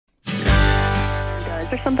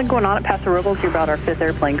there something going on at Paso Robles? You're about our 5th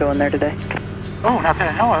airplane going there today. Oh, not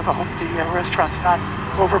that I know of. I hope the restaurant's not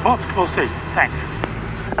overbooked. We'll see. Thanks.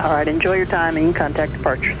 All right, enjoy your time, and you can contact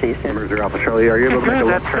departure. See you soon. Numbers are Alpha Charlie. Are you able to make a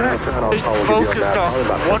left turn? I'll Stay focused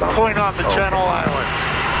on one point on the Channel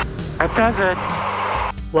Islands. That does it.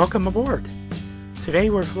 Welcome aboard. Today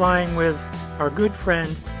we're flying with our good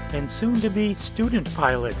friend and soon-to-be student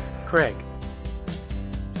pilot, Craig.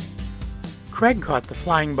 Craig caught the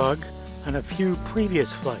flying bug on a few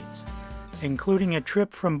previous flights, including a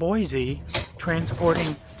trip from Boise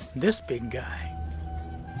transporting this big guy.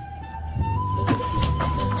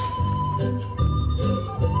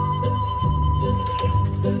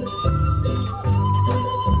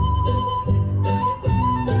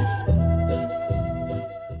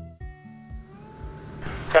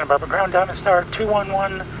 Santa Barbara ground, Diamond Star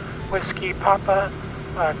 211 Whiskey Papa,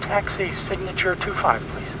 taxi signature 25,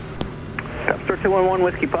 please. Star 211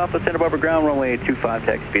 Whiskey Papa, Santa Barbara ground, runway 25,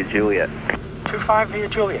 taxi via Juliet. 25 via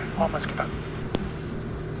Juliet, one Whiskey Papa.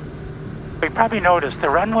 You probably noticed the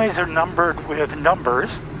runways are numbered with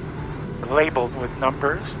numbers, labeled with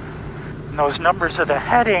numbers, and those numbers are the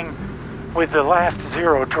heading with the last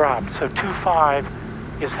zero dropped. So 25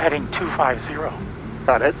 is heading 250.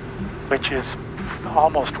 Got it. Which is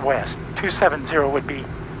almost west. 270 would be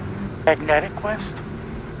magnetic west.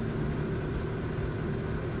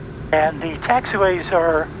 And the taxiways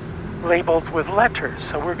are labeled with letters,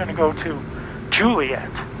 so we're going to go to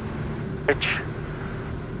Juliet, which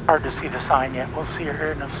hard to see the sign yet. We'll see her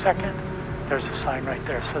here in a second. There's a sign right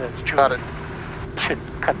there, so that's Juliet. Got it. Should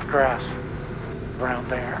cut the grass around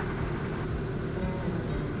there.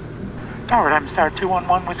 Tower, Diamond Star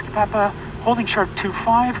 211 Whiskey Papa, holding short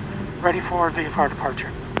 25, ready for VFR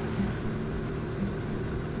departure.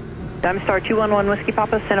 Diamond Star 211 Whiskey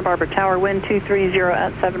Papa, Santa Barbara Tower, wind 230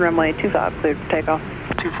 at 7, runway 25, cleared for takeoff.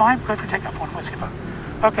 25, good for takeoff, one Whiskey Papa.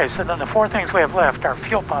 Okay, so then the four things we have left, our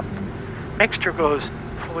fuel pump mixture goes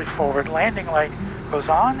fully forward, landing light goes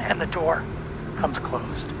on, and the door comes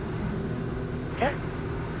closed. Okay.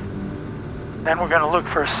 Then we're going to look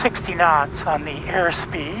for 60 knots on the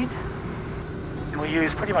airspeed. And we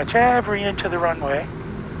use pretty much every inch of the runway.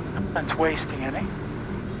 That's wasting any.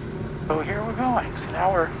 So here we're going. So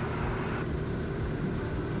now we're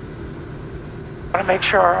want to make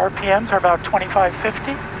sure our RPMs are about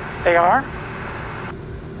 2550. They are.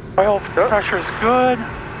 Oil pressure is good.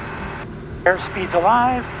 Airspeed's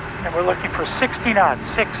alive. And we're looking for 60 knots,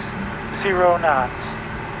 60 knots.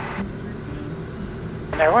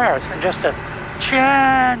 And there we are. It's just a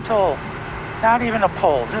gentle, not even a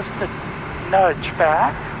pull, just a nudge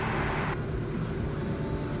back.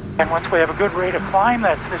 And once we have a good rate of climb,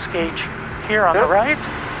 that's this gauge here on the right.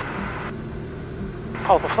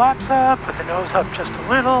 Pull the flaps up, put the nose up just a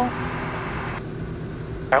little.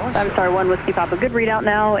 Diamond Star 1 Whiskey Papa, good readout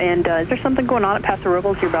now. And is there something going on at Paso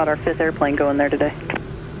Robles? You're about our 5th airplane going there today.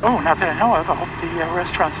 Oh, not that I know of. I hope the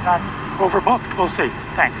restaurant's not overbooked. We'll see.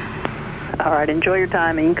 Thanks. All right, enjoy your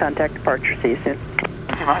time, and you can contact departure. See you soon.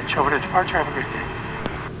 Thank you much. Over to departure. Have a great day.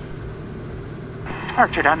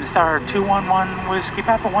 Departure, Diamond Star 211 Whiskey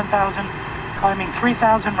Papa 1000, climbing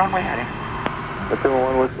 3000, runway heading.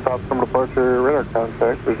 211 Whiskey Papa from departure, radar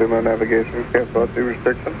contact, resume on navigation, cancel altitude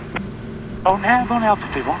restriction. Oh, nav on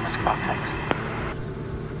altitude, one Whiskey Papa, thanks.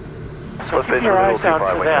 So keep your eyes out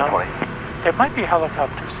for them. There might be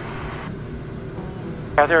helicopters.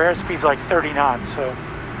 Yeah, their airspeed's like 30 knots, so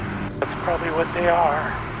that's probably what they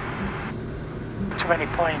are. Too many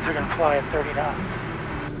planes are going to fly at 30 knots.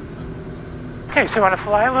 Okay, so you want to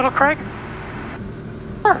fly a little, Craig?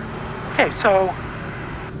 Sure. Okay, so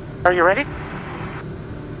are you ready?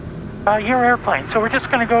 Your airplane. So we're just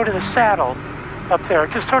going to go to the saddle up there.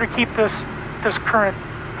 Just sort of keep this current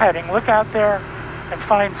heading. Look out there and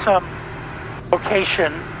find some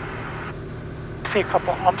location. See a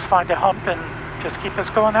couple humps, find a hump, and just keep us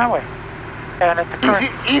going that way. And at the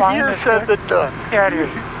current easier said than done. Yeah, it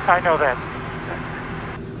is. I know that.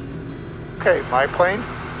 Okay, my plane?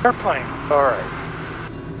 Your plane. All right.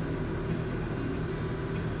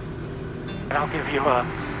 And I'll give you a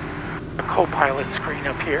co-pilot screen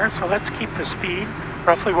up here. So let's keep the speed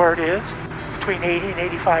roughly where it is, between 80 and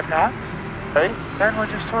 85 knots. Okay. Then we'll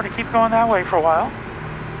just sort of keep going that way for a while.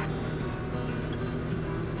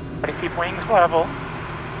 Try to keep wings level,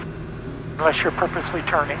 unless you're purposely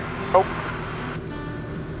turning. Oh.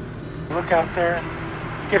 Look out there and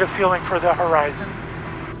get a feeling for the horizon. I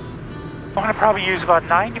want to probably use about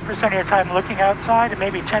 90% of your time looking outside and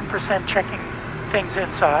maybe 10% checking things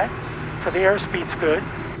inside. So the airspeed's good.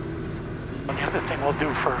 And the other thing we'll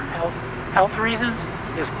do for health reasons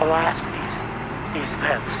is blast these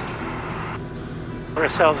vents. Give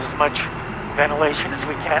ourselves as much ventilation as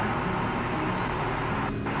we can.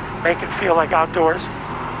 Make it feel like outdoors.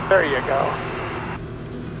 There you go.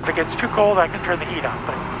 If it gets too cold, I can turn the heat on,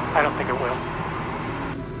 but I don't think it will.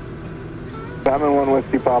 Diamond 1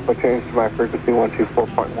 Whiskey Papa, change to my frequency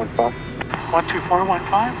 124.15.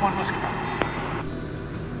 12415, 1 Whiskey Papa.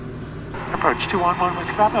 Approach 211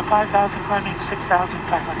 Whiskey Papa, 5,000 climbing,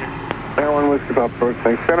 6,500. Diamond 1 Whiskey Papa, approach,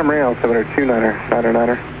 thanks. Santa Maria, altimeter 29er,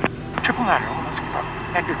 9er. 999, 1 Whiskey Papa,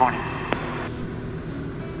 and good morning.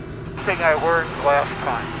 The thing I learned last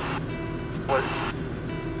time was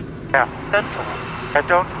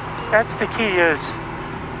mental. That's the key is,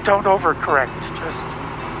 don't overcorrect, just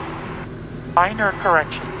minor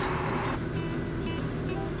corrections.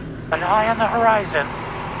 And high on the horizon,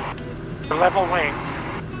 the level wings.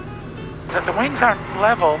 If the wings aren't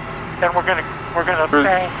level, then we're gonna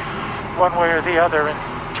bank one way or the other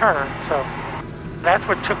and turn. So that's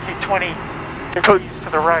what took you 20 degrees to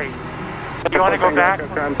the right. So you want to go back?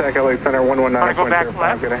 Contact LA Center 119.05. Want to go back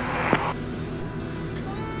left?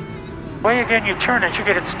 Way again, you turn it. You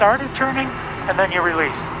get it started turning, and then you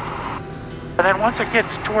release. And then once it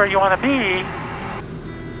gets to where you want to be,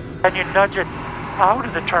 then you nudge it out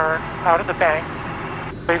of the turn, out of the bank,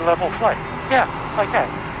 a level flight. Yeah, like that.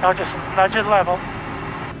 Now just nudge it level.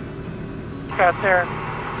 Got there.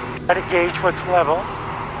 Try to gauge what's level.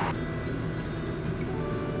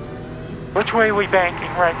 Which way are we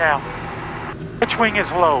banking right now? Which wing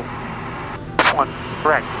is low? This one.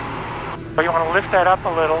 Correct. But you want to lift that up a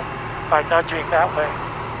little by nudging that way.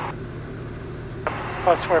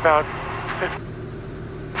 Plus we're about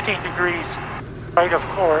 15 degrees right of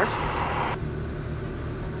course.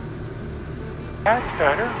 That's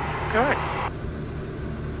better. Good.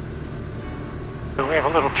 So we have a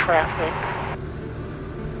little traffic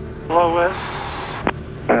below us.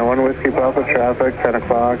 1 Whiskey Papa, traffic 10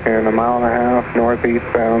 o'clock and a mile and a half northeast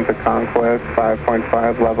bound to Conquest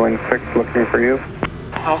 5.5, leveling 6, looking for you.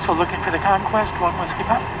 Also looking for the Conquest, 1 Whiskey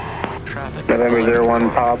Papa. Traffic. November 01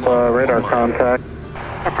 Papa, radar contact.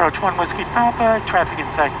 Approach 1 Whiskey Papa, traffic in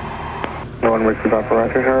sight. 1 Whiskey Papa,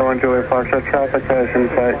 roger. 01 Juliet Foxtrot, traffic has in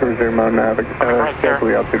sight, cruiser mode navigation, Right there.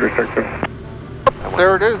 carefully altitude restricted.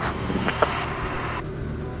 There it is.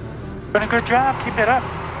 Doing a good job, keep it up.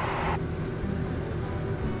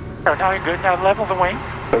 Oh, now you're good, now level the wings.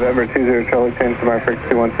 November 20 Charlie, change to my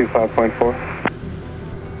frequency 125.4.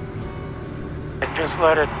 And just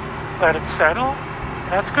let it settle.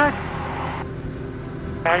 That's good.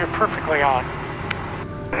 Now you're perfectly on.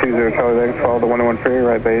 20 Charlie, thanks, follow the 101 free,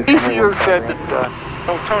 right base. Easier said than done.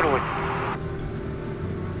 Oh, totally.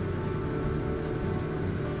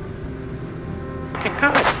 Looking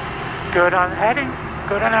good. Good on heading,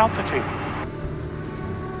 good on altitude.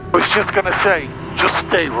 I was just gonna say, just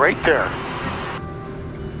stay right there.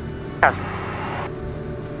 Yes.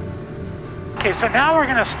 Okay, so now we're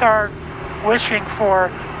gonna start wishing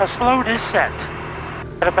for a slow descent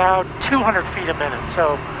at about 200 feet a minute.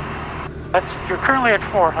 So you're currently at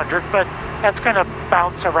 400, but that's gonna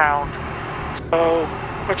bounce around. So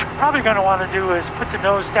what you're probably gonna wanna do is put the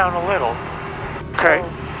nose down a little. Okay.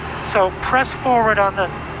 So press forward on the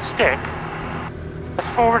stick. Press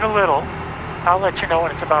forward a little. I'll let you know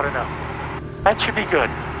when it's about enough. That should be good.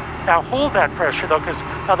 Now hold that pressure though, because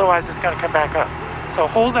otherwise it's gonna come back up. So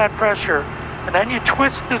hold that pressure, and then you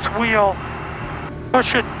twist this wheel,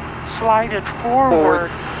 push it, slide it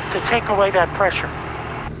forward to take away that pressure.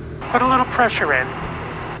 Put a little pressure in.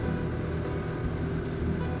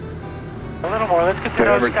 A little more, let's get the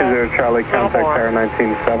nose November down. 20 Charlie, contact tower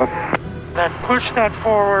 19.7. Then push that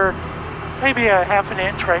forward, maybe a half an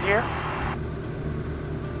inch right here.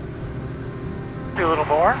 Do a little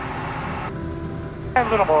more. A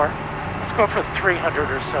little more. Let's go for 300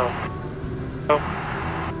 or so.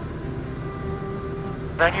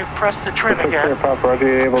 Then you press the trim again. Papa, are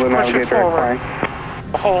you able to Push navigate it forward. direct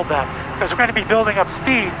flying? Hold that, because we're going to be building up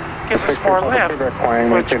speed. Gives us more lift,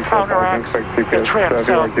 which counteracts the trim.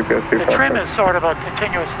 So the trim is sort of a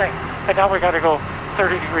continuous thing. And now we got to go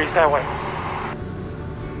 30 degrees that way.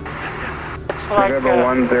 It's like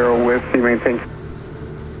November 10 Whiskey, maintain.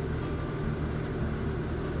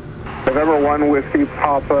 November 1 Whiskey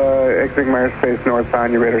Papa, exiting Meyer Space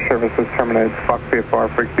northbound, your radar services terminated. Fox VFR,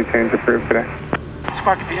 frequency change approved today.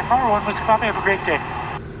 Spark VFR, 1 Whiskey Papa, have a great day.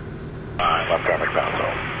 Left traffic, Paso.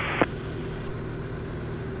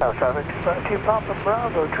 South traffic, 2 Papa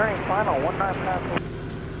Bravo, turning final, 19 Paso.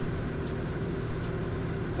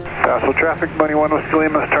 Paso traffic, Bunny 1 Whiskey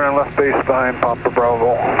Lima, turning left base behind Papa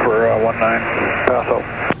Bravo for 19 Paso.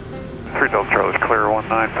 3 Delta Charlie's clear, 19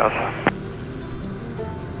 Paso.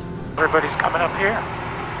 Everybody's coming up here.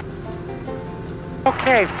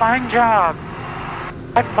 Okay, fine job.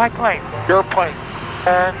 My plane. Your plane.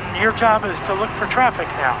 And your job is to look for traffic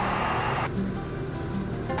now.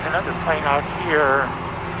 There's another plane out here.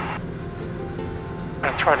 I'm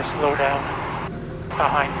going to try to slow down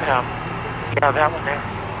behind them. Yeah, that one there.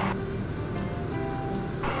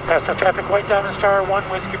 Paso traffic, white Diamond Star, 1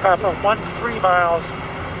 Whiskey Papa, 13 miles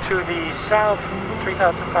to the south,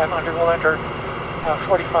 3,500. We'll enter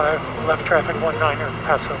 45, left traffic, 19er,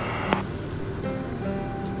 Paso.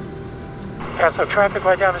 Paso traffic,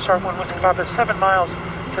 white Diamond Star, 1 Whiskey Papa, 7 miles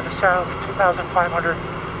to the south,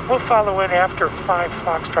 2,500. We'll follow in after 5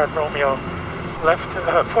 Foxtrot Romeo, left,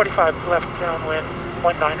 45 left downwind,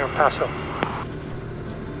 19er, Paso.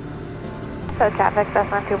 So traffic,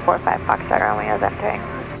 Cessna 245 Foxtrot Romeo is entering.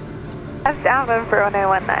 Left downwind for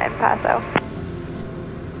 1919, Paso.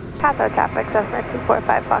 Paso traffic, Cessna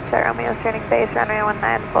 245 Foxtrot Romeo is turning base, runway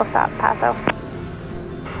 19, full stop, Paso.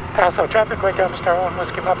 Paso traffic, white Diamond Star, 1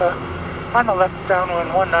 Whiskey Papa. On the left downwind,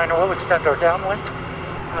 19er, we'll extend our downwind.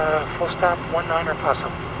 Full stop, 19er,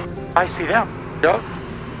 Paso. I see them. Yep.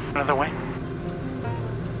 Another wing.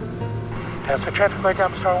 Paso traffic, white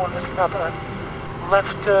Diamond Star, 1 Whiskey Papa.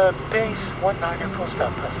 Left base, 19er, full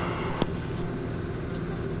stop, Paso.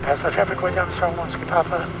 Paso traffic, white Diamond Star, 1 Whiskey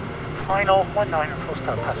Papa. Final, 19er, full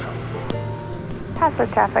stop, Paso. Paso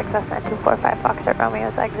traffic, Cessna 245 Foxtrot Romeo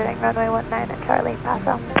is exiting runway 19 at Charlie,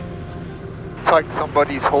 Paso. It's like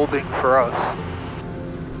somebody's holding for us.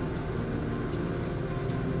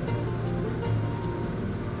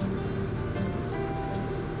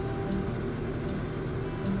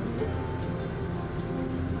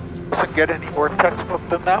 Doesn't get any more textbook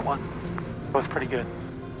than that one. That was pretty good.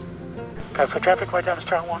 Paso traffic, white Diamond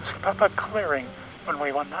Star, 1 Whiskey Papa, clearing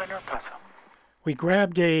runway 19er, Paso. We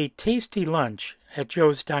grabbed a tasty lunch at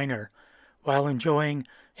Joe's Diner while enjoying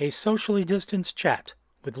a socially distanced chat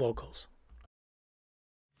with locals.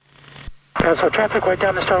 Paso traffic, white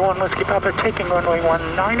Diamond Star, 1 Whiskey Papa, taking runway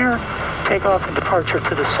 19er, takeoff and departure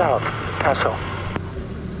to the south, Paso.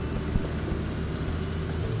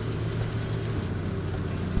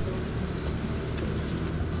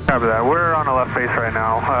 Copy that. We're on the left base right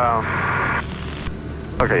now.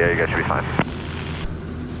 Okay, yeah, you guys should be fine.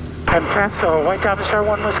 And Paso, white Diamond Star,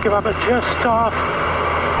 1 Whiskey Papa, just off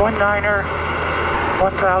 19er,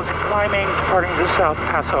 1,000 climbing, departing to the south,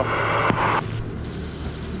 Paso.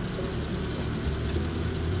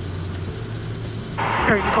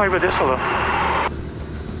 Here, you can play with this a little.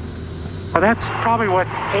 Well, that's probably what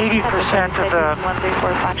 80% of the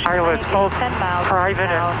pilots, both private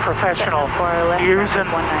and professional, use in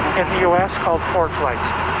the U.S. called forward flights.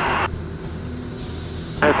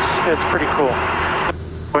 It's pretty cool.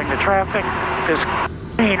 Going the traffic, this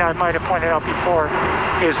green I might have pointed out before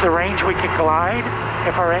is the range we could glide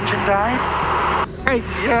if our engine died. Right,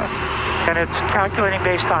 yeah. And it's calculating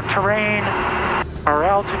based on terrain, our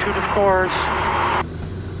altitude of course,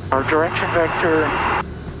 our direction vector.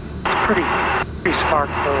 It's pretty smart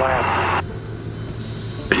for the lab.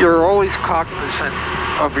 You're always cognizant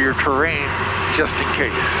of your terrain, just in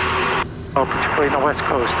case. Oh, particularly in the West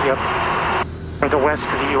Coast, yep. Or the west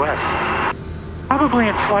of the U.S. Probably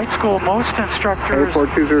in flight school, most instructors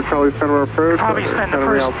 420 Charlie Center approach. probably spend the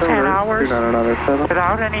first 10 hours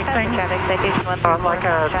without anything, like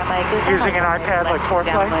using an iPad like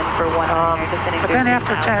ForeFlight. But then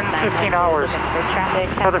after 10, 15 hours,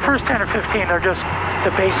 well, the first 10 or 15, they're just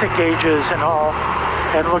the basic gauges and all,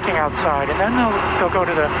 and looking outside. And then they'll go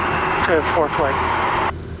to ForeFlight.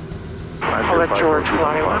 I'll let George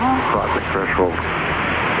fly a little. Project threshold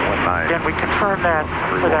 19. Again, we confirm that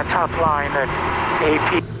with that top line that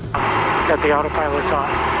AP got the autopilot's on.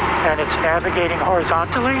 And it's navigating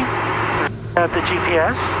horizontally at the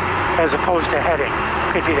GPS as opposed to heading.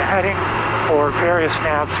 Could be the heading or various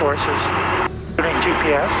nav sources, including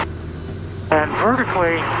GPS. And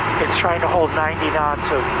vertically, it's trying to hold 90 knots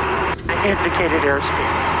of indicated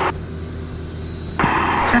airspeed.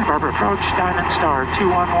 Santa Barbara approach, Diamond Star,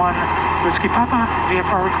 211 Whiskey Papa,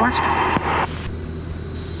 VFR request.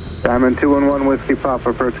 Diamond 211 Whiskey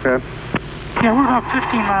Papa, approach code. Yeah, we're about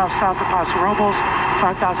 15 miles south of Paso Robles,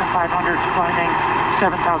 5,500 climbing,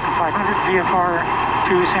 7,500 VFR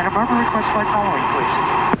to Santa Barbara. Request flight following, please.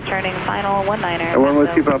 Turning final 19er. 1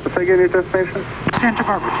 Whiskey Papa, take your destination. Santa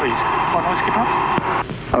Barbara, please. 1 Whiskey Papa.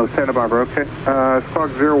 Oh, Santa Barbara, okay.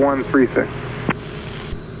 Squawk 0136.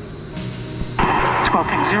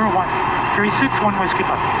 Squawking 0136, 1 Whiskey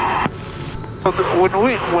Papa.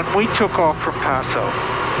 When we took off from Paso,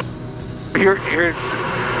 here's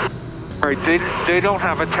right. They don't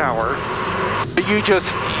have a tower. You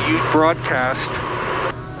broadcast.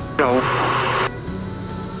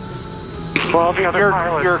 All the other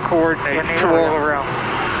pilots your coordinates to all around.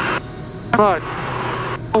 But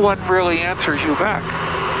no one really answers you back.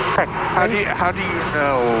 Okay. How do you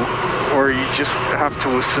know, or you just have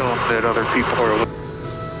to assume that other people are listening?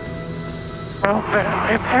 Well,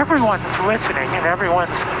 if everyone's listening and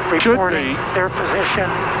everyone's reporting their position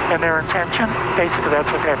and their intention, basically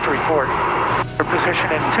that's what they have to report, their position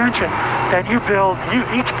and intention, then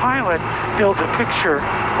each pilot builds a picture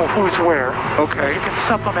of who's where. Okay. You can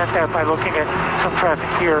supplement that by looking at some traffic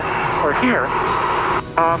here or here.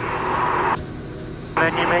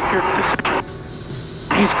 Then you make your decision.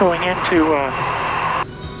 He's going into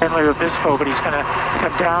Henley Obispo, but he's going to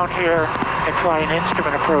come down here and fly an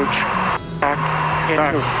instrument approach back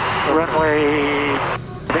into runway,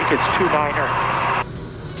 I think it's 29er.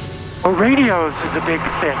 Well, radios is a big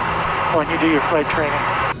thing when you do your flight training.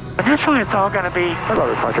 Initially, it's all going to be what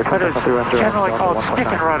is generally called stick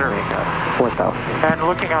and rudder and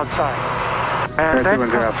looking outside. And then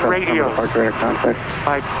comes radios, like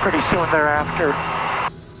pretty soon thereafter.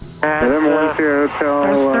 And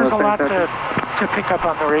there's a lot to pick up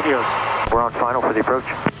on the radios. We're on final for the approach.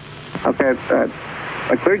 Okay,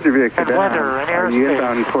 I cleared your vehicle down. Weather and airspace. Are you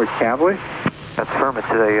inbound towards Cavalier? That's firm. It's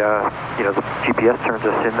the GPS turns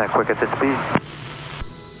us in that quick at this speed.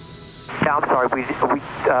 Yeah, I'm sorry.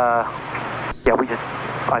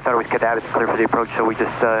 I thought it was cadavers clear for the approach, so we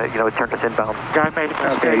just, it turned us inbound. Guy made a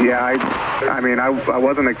mistake. Okay, yeah, I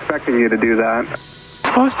wasn't expecting you to do that.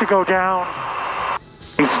 Supposed to go down.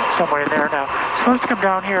 He's somewhere in there now. Supposed to come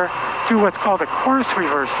down here, do what's called a course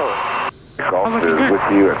reversal. Golf is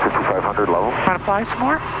with you at 5500 level. Want to fly some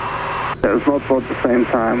more? There's multiple at the same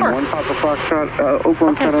time. Sure. One Papa Foxtrot,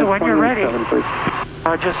 Oakland Okay, so when you're ready, please.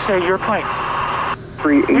 just say your plane.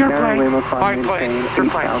 389 Lima 5 My plane. maintain Your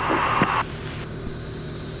plane. 8000.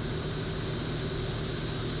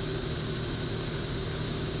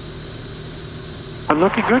 I'm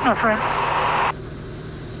looking good, my friend.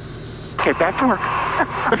 Okay, back to work.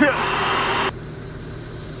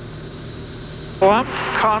 Well, I'm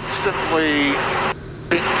constantly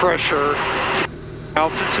in pressure to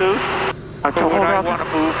altitude. But when I want to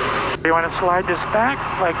move, You want to slide this back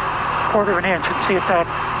like a quarter of an inch and see if that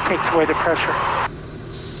takes away the pressure.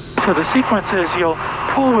 So the sequence is you'll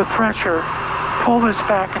pull with pressure, pull this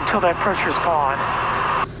back until that pressure's gone,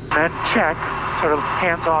 then check, sort of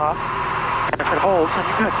hands off, and if it holds, then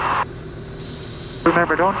you're good.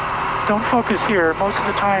 Remember, don't focus here. Most of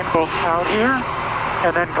the time, go out here,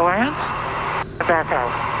 and then glance, and back out.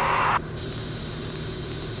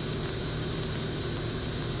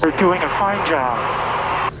 They're doing a fine job.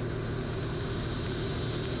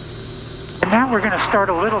 And now we're going to start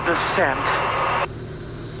a little descent.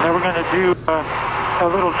 Then we're going to do a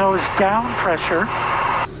little nose down pressure.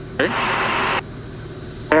 okay.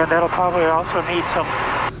 And that'll probably also need some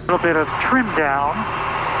little bit of trim down.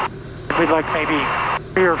 We'd like maybe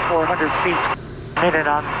 300 or 400 feet a minute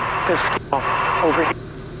on this scale over here.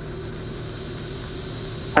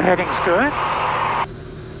 The heading's good.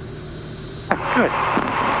 Good.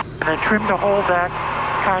 And then trim to hold that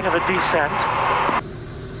kind of a descent.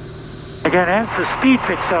 Again, as the speed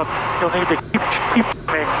picks up, you'll need to keep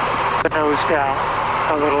trimming the nose down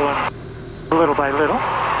a little by little.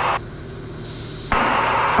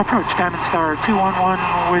 Approach Diamond Star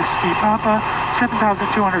 211 Whiskey Papa,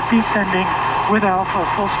 7,200 feet sending with Alpha,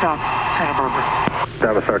 full stop, Santa Barbara.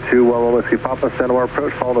 Diamond Star 211 Whiskey Papa, Santa Barbara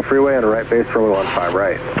approach, follow the freeway and a right base for 15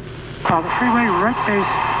 right. Follow the freeway, right base,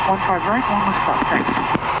 15 right, 1 Whiskey Papa, thanks.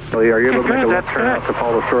 Billy, are you able to Okay, make a good, left that's turn good. out to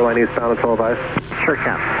follow the shoreline eastbound at 12 eyes? Sure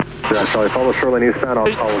can. Yeah, Charlie, follow the shoreline eastbound. I'll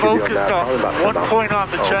give you on Focused that. Probably about on 10 one point on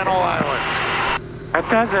the Oh, Channel okay. Islands. That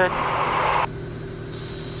does it.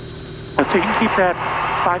 So you can keep that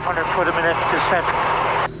 500 foot a minute descent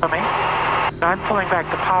coming. I'm pulling back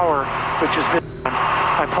the power, which is this one.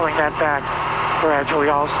 I'm pulling that back gradually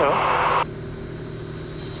also.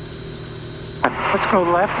 Let's go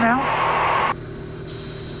left now.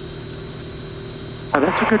 Oh,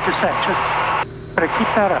 that's a good descent. Just gotta keep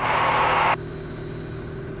that up.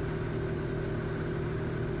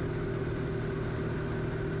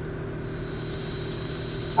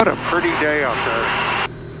 What a pretty day out there.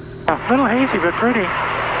 A little hazy, but pretty.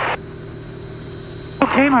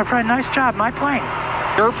 Okay, my friend, nice job. My plane.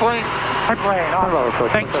 Your plane. My plane, awesome.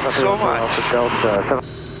 Thank you so much.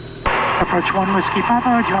 Approach 1 Whiskey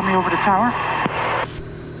Papa, do you want me over to tower?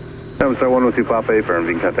 Diamond Star 1 Whiskey Papa, affirm,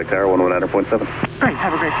 you can contact tower 119.7. Great,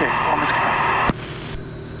 have a great day. 1 Whiskey Papa.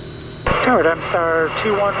 Tower, Diamond Star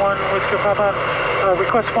 211 Whiskey Papa,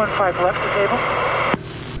 request 15 left to table.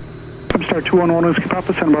 Diamond Star 211 Whiskey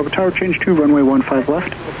Papa, Santa Barbara Tower, change to runway 15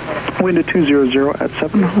 left. Wind at 200 at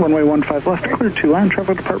 7, runway 15 left, clear to land,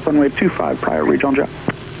 travel depart runway 25, prior regional jet.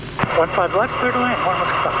 15 left, clear to land, 1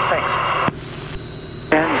 Whiskey Papa, thanks.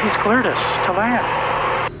 And cleared us to land.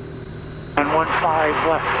 And 15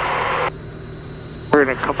 left. We're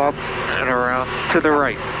going to come up and around to the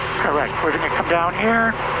right. Correct. We're going to come down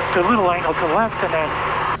here, do a little angle to the left, and then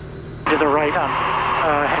to the right on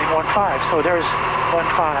heading 15. So there's 15.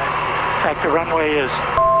 In fact, the runway is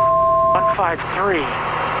 153.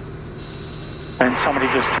 And somebody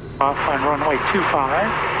just took off on runway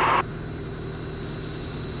 25.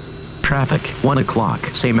 Traffic, 1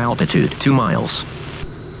 o'clock, same altitude, 2 miles.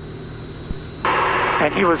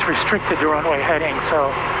 And he was restricted to runway heading,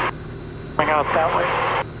 so going out that way.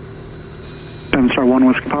 7 1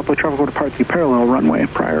 Whiskey Papa, traffic will depart the parallel runway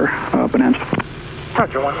prior Bonanza.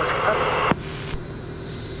 Roger, 1 Whiskey Papa.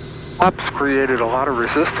 Flaps created a lot of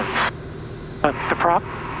resistance. The prop?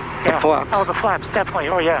 The flaps. Oh, the flaps, definitely.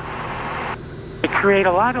 Oh, yeah. They create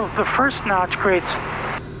a lot of, the first notch creates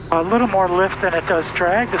a little more lift than it does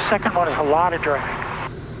drag. The second one is a lot of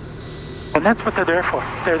drag. And that's what they're there for.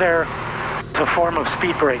 They're there as a form of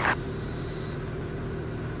speed brake.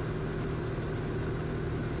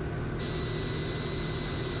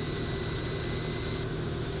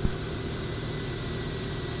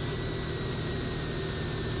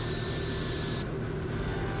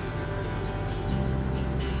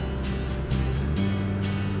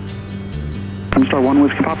 Star 1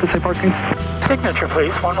 Whiskey Papa, say parking. Signature,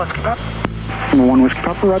 please. 1 Whiskey Papa. Number 1 Whiskey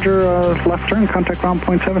Papa, roger, left turn, contact ground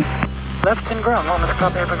point 7. Left in ground. 1 Whiskey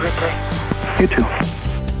Papa, have a great day. You too.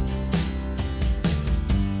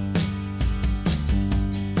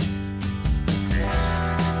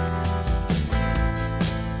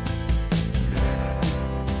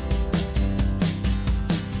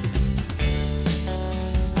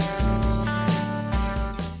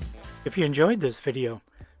 If you enjoyed this video,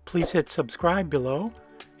 please hit subscribe below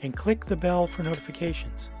and click the bell for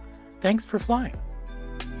notifications. Thanks for flying.